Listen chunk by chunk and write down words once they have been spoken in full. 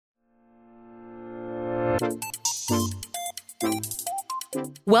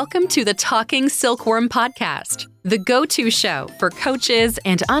Welcome to the Talking Silkworm podcast, the go-to show for coaches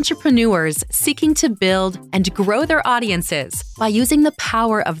and entrepreneurs seeking to build and grow their audiences by using the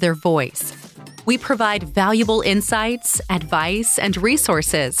power of their voice. We provide valuable insights, advice, and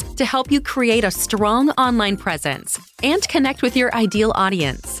resources to help you create a strong online presence and connect with your ideal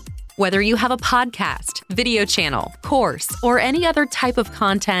audience. Whether you have a podcast, video channel, course, or any other type of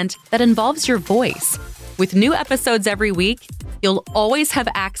content that involves your voice, with new episodes every week, you'll always have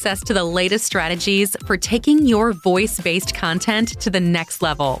access to the latest strategies for taking your voice-based content to the next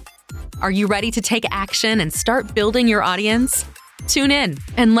level. Are you ready to take action and start building your audience? Tune in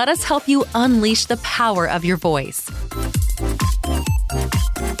and let us help you unleash the power of your voice.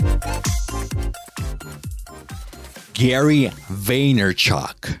 Gary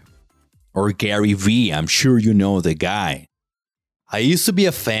Vaynerchuk, or Gary V. I'm sure you know the guy. I used to be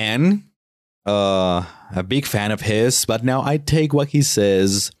a big fan of his, but now I take what he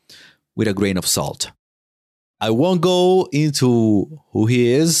says with a grain of salt. I won't go into who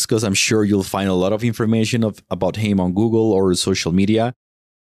he is because I'm sure you'll find a lot of information about him on Google or social media.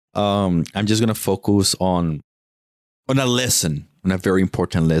 I'm just going to focus on a lesson, on a very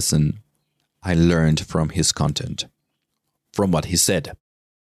important lesson I learned from his content, from what he said.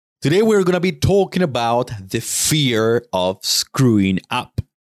 Today, we're going to be talking about the fear of screwing up.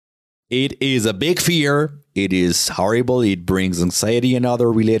 It is a big fear. It is horrible. It brings anxiety and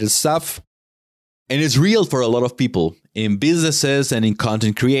other related stuff. And it's real for a lot of people in businesses and in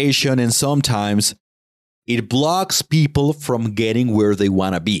content creation. And sometimes it blocks people from getting where they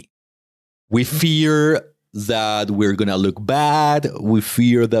want to be. We fear that we're going to look bad. We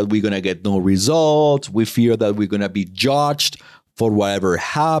fear that we're going to get no results. We fear that we're going to be judged for whatever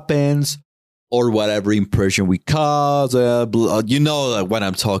happens, or whatever impression we cause. You know what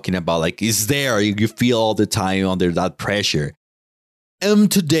I'm talking about. Like, it's there. You feel all the time under that pressure.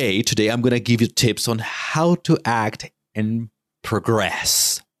 And today I'm going to give you tips on how to act and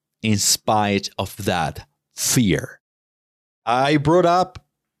progress in spite of that fear. I brought up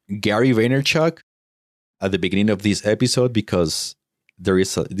Gary Vaynerchuk at the beginning of this episode because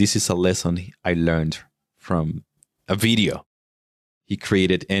this is a lesson I learned from a video he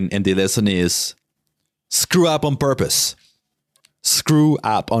created, and the lesson is screw up on purpose. Screw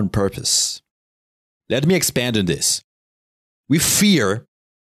up on purpose. Let me expand on this. We fear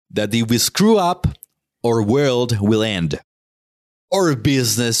that if we screw up, our world will end. Our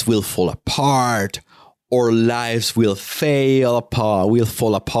business will fall apart. Our lives will fall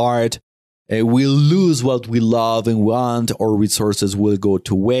apart. We'll lose what we love and want. Our resources will go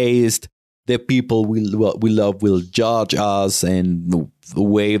to waste. The people we love will judge us and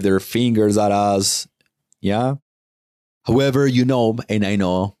wave their fingers at us. Yeah. However, you know, and I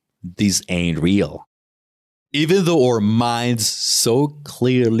know, this ain't real. Even though our minds so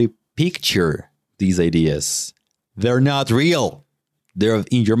clearly picture these ideas, they're not real. They're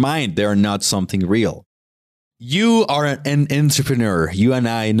in your mind. They're not something real. You are an entrepreneur. You and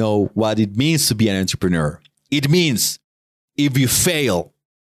I know what it means to be an entrepreneur. It means if you fail,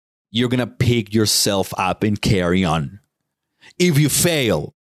 you're going to pick yourself up and carry on. If you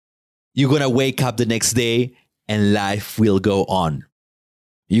fail, you're going to wake up the next day and life will go on.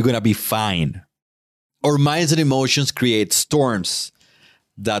 You're going to be fine. Our minds and emotions create storms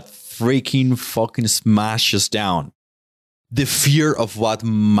that freaking fucking smash us down. The fear of what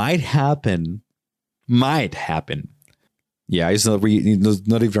might happen. Yeah, it's not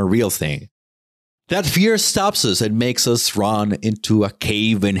even a real thing. That fear stops us and makes us run into a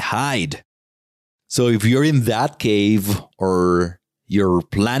cave and hide. So if you're in that cave or you're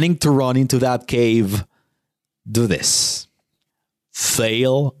planning to run into that cave, do this.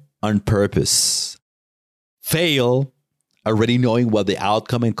 Fail on purpose. Fail already knowing what the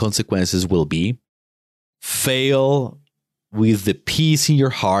outcome and consequences will be. Fail with the peace in your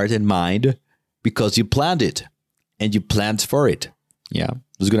heart and mind because you planned it and you planned for it. Yeah,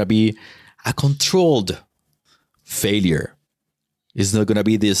 there's going to be a controlled failure. It's not going to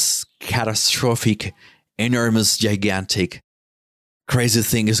be this catastrophic, enormous, gigantic, crazy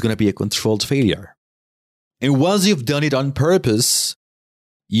thing. It's going to be a controlled failure. And once you've done it on purpose,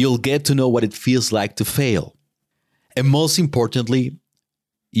 you'll get to know what it feels like to fail. And most importantly,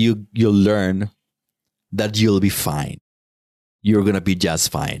 you'll learn that you'll be fine. You're going to be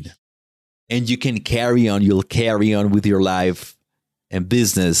just fine. And you can carry on. You'll carry on with your life and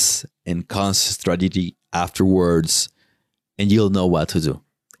business and constant strategy afterwards, and you'll know what to do.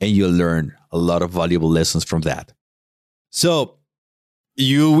 And you'll learn a lot of valuable lessons from that. So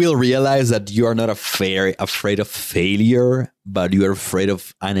you will realize that you are not afraid of failure, but you are afraid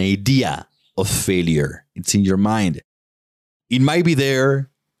of an idea of failure. It's in your mind. It might be there.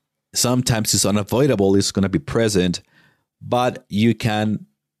 Sometimes it's unavoidable. It's going to be present, but you can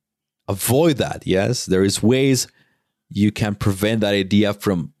avoid that. Yes, there is ways you can prevent that idea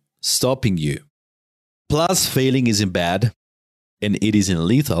from stopping you. Plus, failing isn't bad and it isn't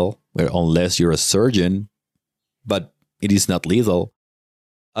lethal, unless you're a surgeon, but it is not lethal.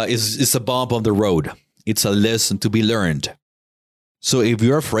 It's a bump on the road. It's a lesson to be learned. So if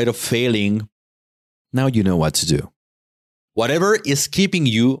you're afraid of failing, now you know what to do. Whatever is keeping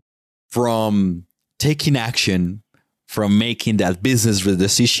you from taking action, from making that business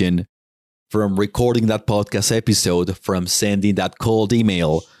decision, from recording that podcast episode, from sending that cold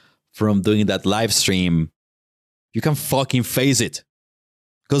email, from doing that live stream, you can fucking face it.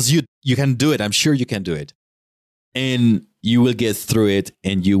 Because you can do it. I'm sure you can do it. And you will get through it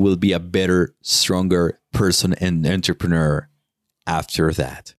and you will be a better, stronger person and entrepreneur after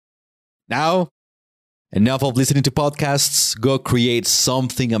that. Now, enough of listening to podcasts. Go create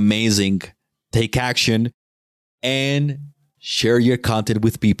something amazing. Take action and share your content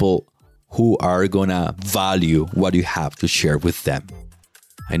with people who are going to value what you have to share with them.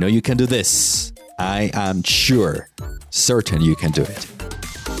 I know you can do this. I am certain you can do it.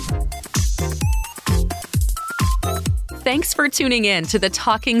 Thanks for tuning in to the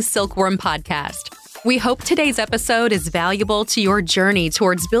Talking Silkworm podcast. We hope today's episode is valuable to your journey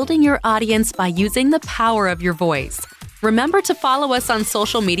towards building your audience by using the power of your voice. Remember to follow us on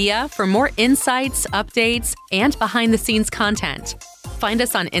social media for more insights, updates, and behind-the-scenes content. Find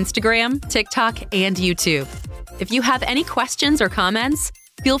us on Instagram, TikTok, and YouTube. If you have any questions or comments,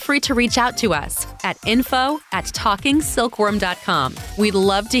 feel free to reach out to us at info@talkingsilkworm.com. We'd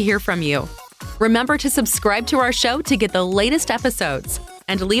love to hear from you. Remember to subscribe to our show to get the latest episodes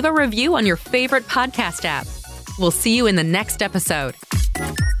and leave a review on your favorite podcast app. We'll see you in the next episode.